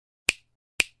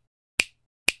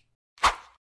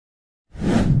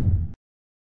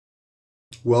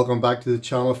Welcome back to the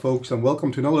channel, folks, and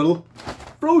welcome to another little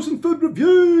frozen food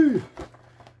review.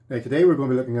 Now today we're going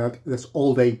to be looking at this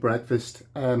all-day breakfast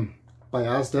by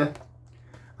Asda,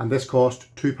 and this cost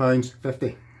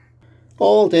 £2.50.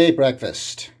 All-day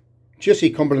breakfast. Juicy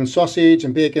Cumberland sausage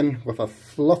and bacon with a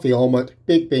fluffy omelette,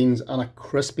 baked beans and a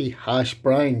crispy hash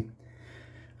brown.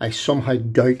 I somehow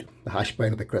doubt the hash brown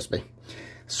will be crispy.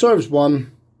 Serves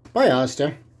one by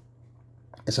Asda.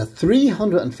 It's a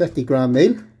 350 gram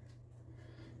meal.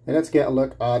 And let's get a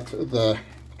look at the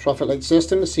traffic light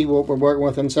system to see what we're working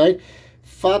with inside.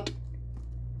 Fat,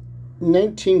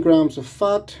 19 grams of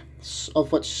fat,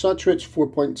 of which saturates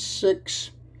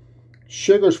 4.6,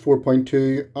 sugars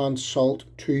 4.2 and salt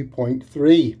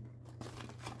 2.3.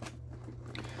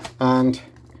 And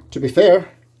to be fair,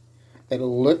 it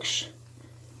looks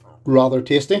rather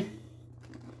tasty,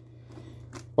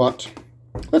 but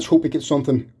let's hope we get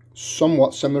something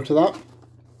somewhat similar to that.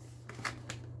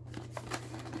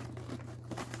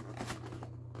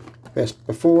 Best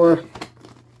before,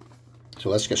 so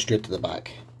let's get straight to the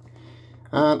back,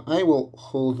 and I will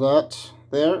hold that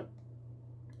there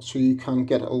so you can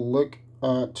get a look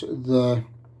at the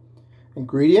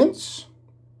ingredients.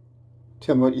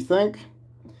 Tell me what you think,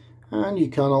 and you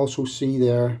can also see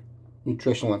their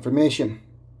nutritional information.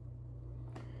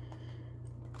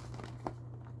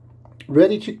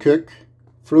 Ready to cook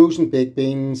frozen baked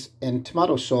beans in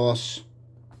tomato sauce,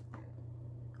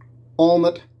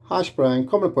 omelette, hash brown,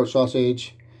 Cumberland pork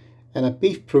sausage, and a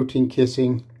beef protein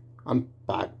casing and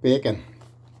back bacon.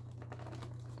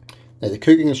 Now the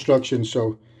cooking instructions,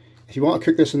 so if you want to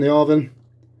cook this in the oven,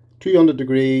 200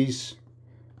 degrees,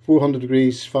 400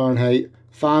 degrees Fahrenheit,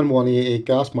 fan 188,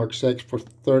 gas mark 6 for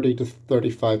 30 to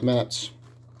 35 minutes.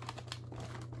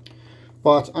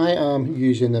 But I am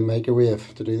using the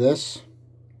microwave to do this.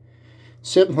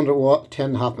 700 watt,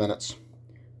 10.5 minutes.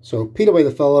 So peel away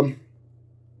the film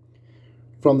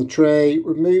from the tray,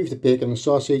 remove the bacon and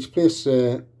sausage, place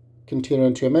the container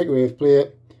into a microwave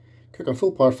plate, cook on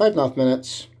full power 5.5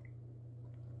 minutes,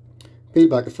 peel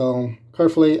back the film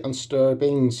carefully and stir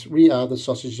beans, re-add the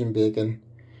sausage and bacon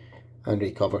and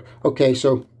recover. Okay,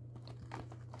 so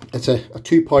it's a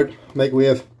two-part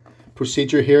microwave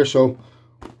procedure here, so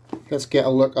let's get a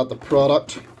look at the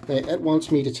product. Now, it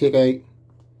wants me to take out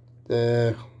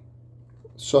the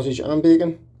sausage and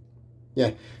bacon.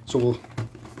 Yeah, so we'll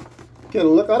get a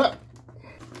look at it.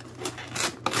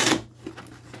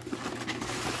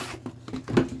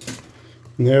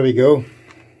 And there we go.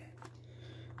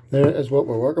 There is what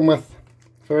we're working with.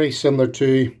 Very similar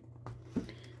to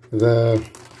the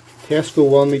Tesco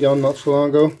one we done not so long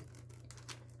ago.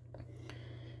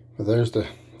 But there's the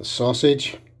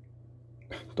sausage.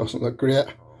 Doesn't look great.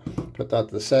 Put that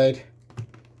to the side.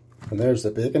 And there's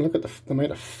the bacon. Look at the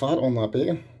amount of fat on that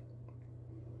bacon.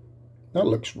 That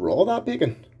looks raw, that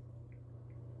bacon.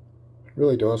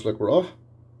 Really does look raw.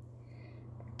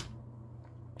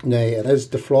 Now it is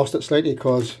defrosted slightly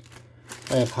because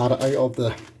I have had it out of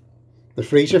the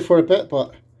freezer for a bit,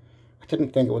 but I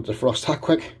didn't think it would defrost that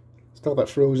quick. Still a bit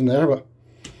frozen there, but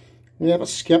yeah, I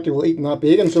was skeptical eating that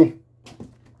bacon, so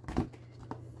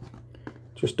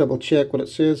just double check what it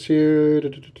says here.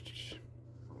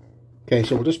 Okay,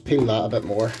 so we'll just peel that a bit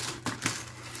more,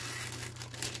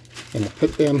 and we'll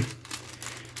put them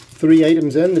 3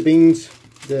 items in: the beans,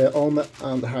 the omelette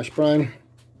and the hash brown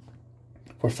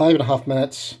for 5.5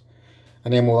 minutes,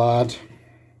 and then we'll add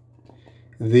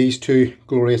these two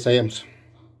glorious items,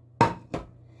 and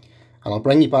I'll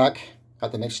bring you back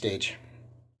at the next stage.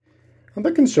 I'm a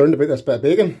bit concerned about this bit of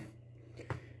bacon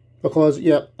because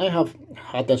yeah, I have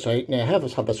had this out. Now I have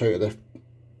had this out of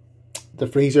the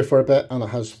freezer for a bit, and it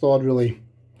has thawed really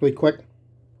quick.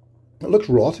 It looks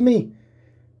raw to me,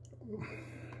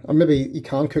 or maybe you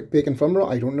can cook bacon from raw,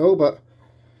 I don't know, but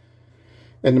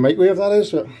in the microwave that is.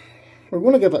 So we're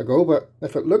going to give it a go, but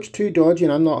if it looks too dodgy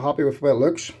and I'm not happy with the way it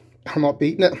looks, I'm not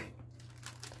beating it.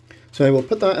 So we'll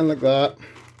put that in like that,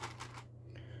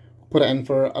 put it in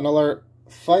for another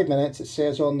 5 minutes. It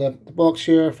says on the box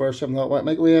here for 7 watt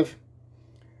microwave,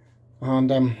 and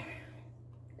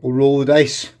we'll roll the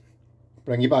dice,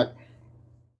 bring you back.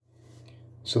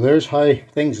 So there's how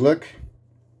things look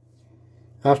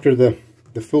after the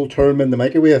full term in the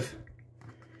microwave.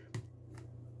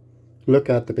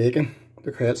 Look at the bacon.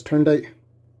 Look how it's turned out.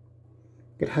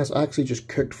 It has actually just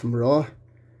cooked from raw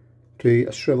to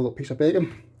a shriveled up piece of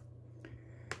bacon.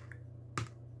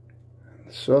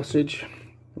 The sausage,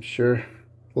 I'm sure,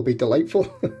 will be delightful.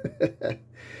 Okay,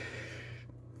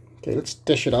 let's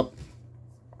dish it up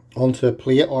onto a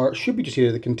plate, or it should be just out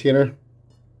of the container.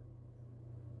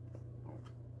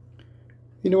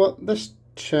 You know what, this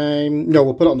time, no,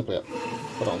 we'll put it on the plate.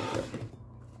 Put it on the plate.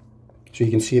 so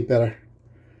you can see it better.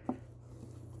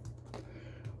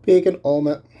 Bacon,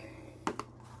 omelette,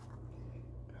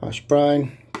 hash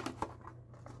brown,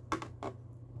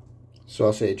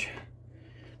 sausage.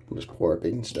 We'll just pour our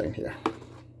beans down here.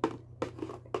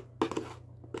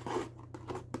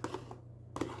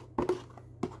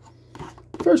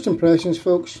 First impressions,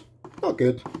 folks, not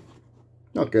good.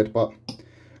 Not good, but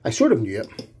I sort of knew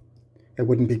it. It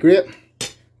wouldn't be great,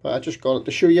 but I just got it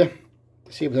to show you,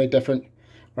 to see if it was any different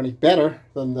or any better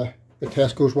than the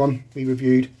Tesco's one we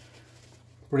reviewed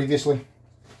previously.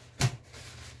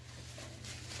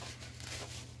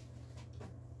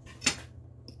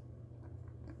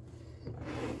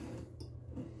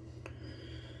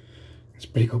 Let's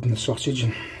break open the sausage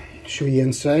and show you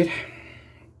inside.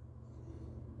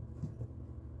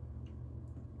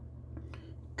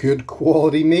 Good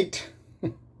quality meat.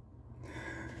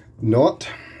 Not.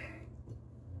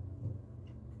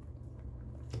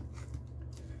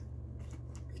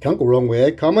 You can't go wrong with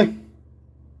egg, can we?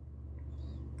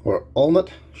 Or omelette,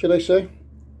 should I say.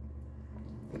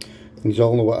 And you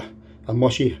all know what a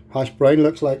mushy hash brown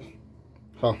looks like.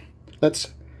 So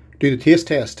let's do the taste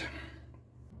test.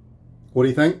 What do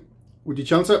you think? Would you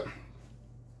chance it?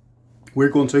 We're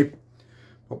going to,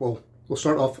 but we'll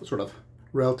start off sort of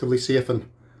relatively safe and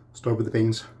start with the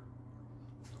beans.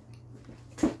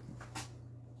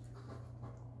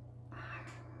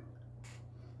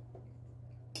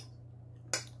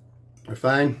 They're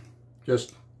fine,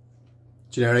 just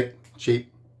generic,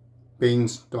 cheap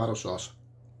beans, tomato sauce.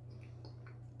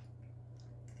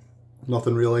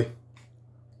 Nothing really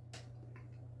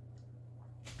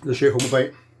to shoot home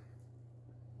about.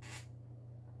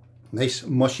 Nice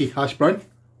mushy hash brown.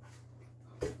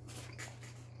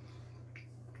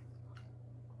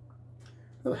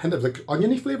 A hint of like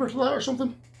oniony flavour to that or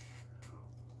something.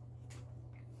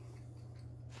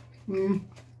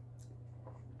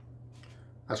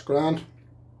 That's grand.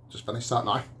 Just finished that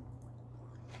now.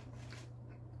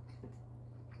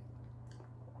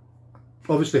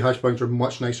 Obviously hash browns are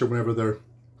much nicer whenever they're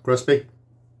crispy,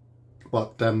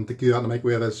 but to do that in the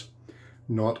microwave is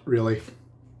not really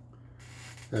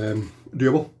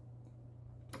doable.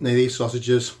 Now these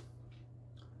sausages,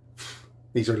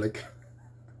 these are like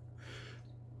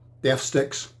death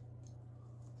sticks,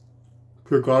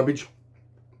 pure garbage,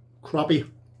 crappy.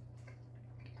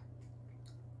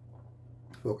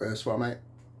 Focus for me.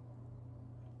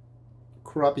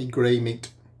 Crappy grey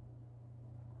meat.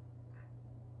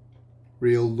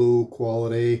 Real low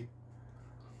quality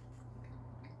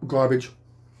garbage.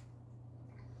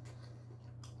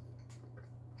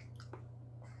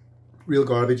 Real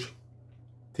garbage.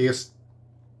 Taste.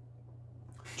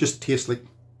 Just tastes like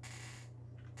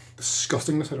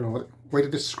disgustingness. I don't know what way to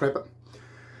describe it.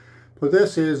 But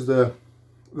this is the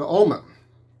omelette.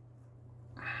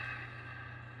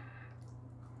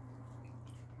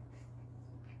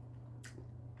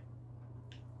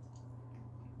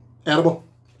 Edible.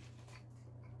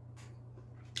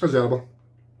 It's edible.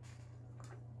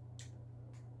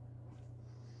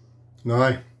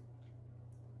 Now,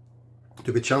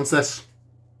 do we chance this?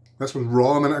 This was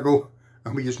raw a minute ago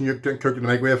and we just nuked it and cooked it in the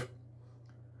microwave.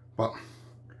 But,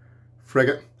 frig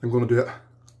it, I'm going to do it.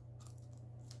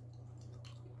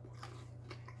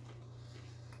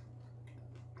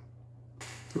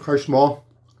 Look how small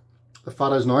the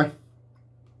fat is now.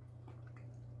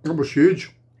 That was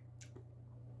huge.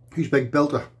 Huge big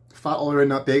belt of fat all around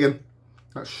that bacon.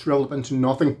 That's shriveled up into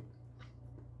nothing.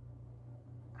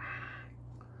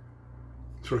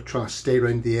 Sort of trying to stay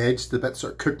around the edge, the bits that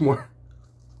are cooked more.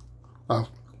 Well,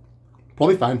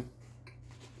 probably fine.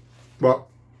 But,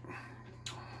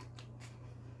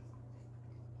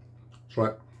 that's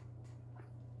right.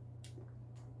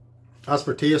 As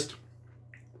for taste,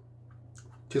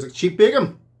 tastes like cheap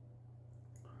bacon.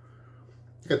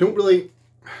 I don't really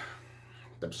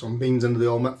dip some beans into the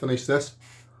omelette, finish this.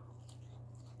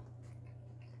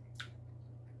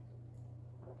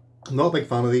 I'm not a big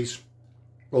fan of these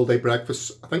all day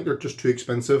breakfasts. I think they're just too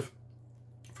expensive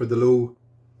for the low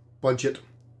budget,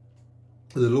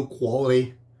 the low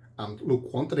quality and low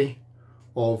quantity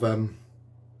of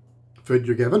food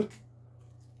you're given.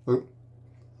 So,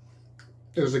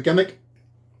 there's a gimmick,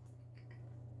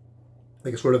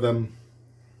 like a sort of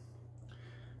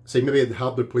say maybe they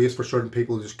have their place for certain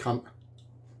people who just can't.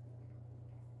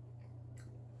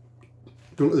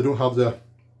 They don't have the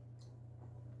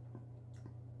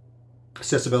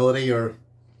accessibility, or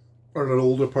an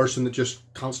older person that just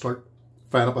can't start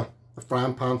frying up a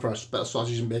frying pan for a bit of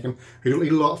sausage and bacon, who don't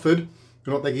eat a lot of food,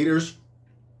 they're not big eaters,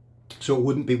 so it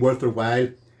wouldn't be worth their while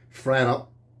frying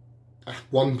up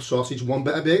one sausage, one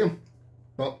bit of bacon.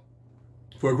 But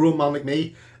for a grown man like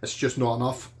me, it's just not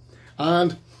enough.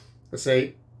 And I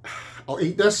say, I'll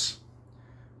eat this,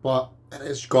 but it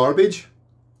is garbage.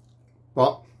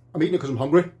 But I'm eating it because I'm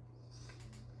hungry.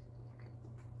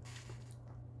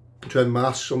 I'm trying to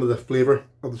mask some of the flavour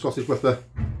of the sausage with the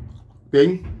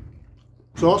bean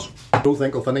sauce. I don't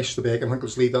think I'll finish the bacon. I think I'll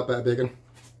just leave that bit of bacon.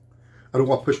 I don't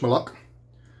want to push my luck,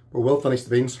 but we'll finish the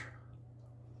beans.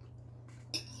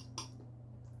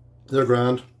 They're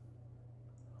grand.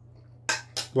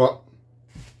 But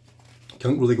you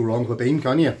can't really go wrong with a bean,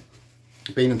 can you?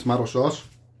 Bean and tomato sauce.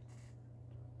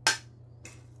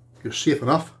 You're safe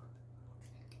enough.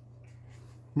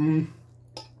 Now,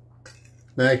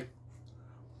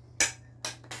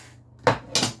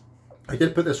 I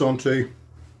did put this onto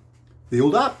the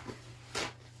old app.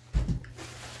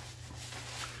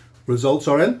 Results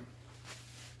are in,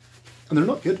 and they're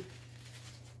not good.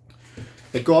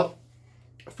 It got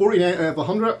 49 out of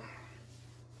 100,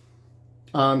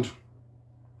 and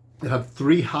it had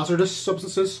 3 hazardous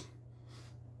substances.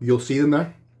 You'll see them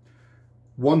there.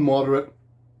 1 moderate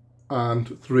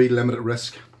and 3 limited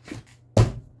risk.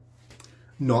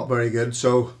 Not very good,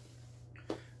 so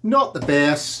not the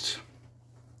best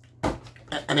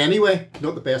in any way.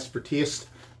 Not the best for taste,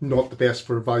 not the best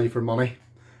for value for money,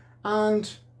 and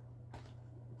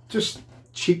just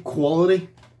cheap quality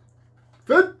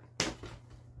food.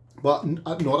 But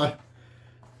not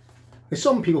a,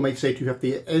 some people might say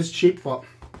 $2.50 is cheap, but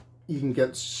you can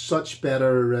get such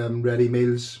better ready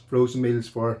meals, frozen meals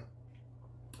for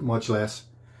much less.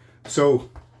 So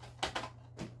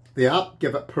the app,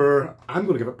 give it per, I'm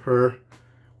going to give it per.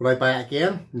 Would I buy it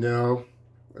again? No.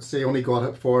 Let's say I only got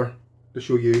it for to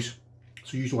show use,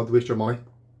 so you don't have to waste your money.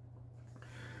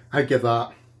 I'd give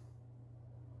that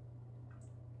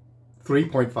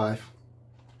 3.5.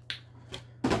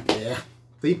 Yeah,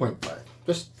 3.5.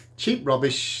 Just cheap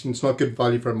rubbish, and it's not good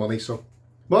value for money. So,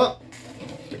 but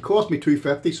it cost me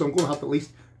 $2.50, so I'm going to have to at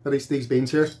least finish these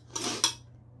beans here.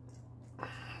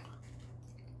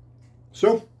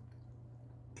 So,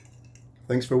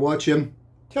 thanks for watching.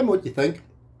 Tell me what you think.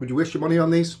 Would you waste your money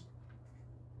on these?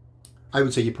 I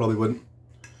would say you probably wouldn't.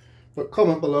 But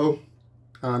comment below,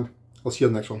 and I'll see you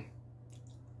on the next one.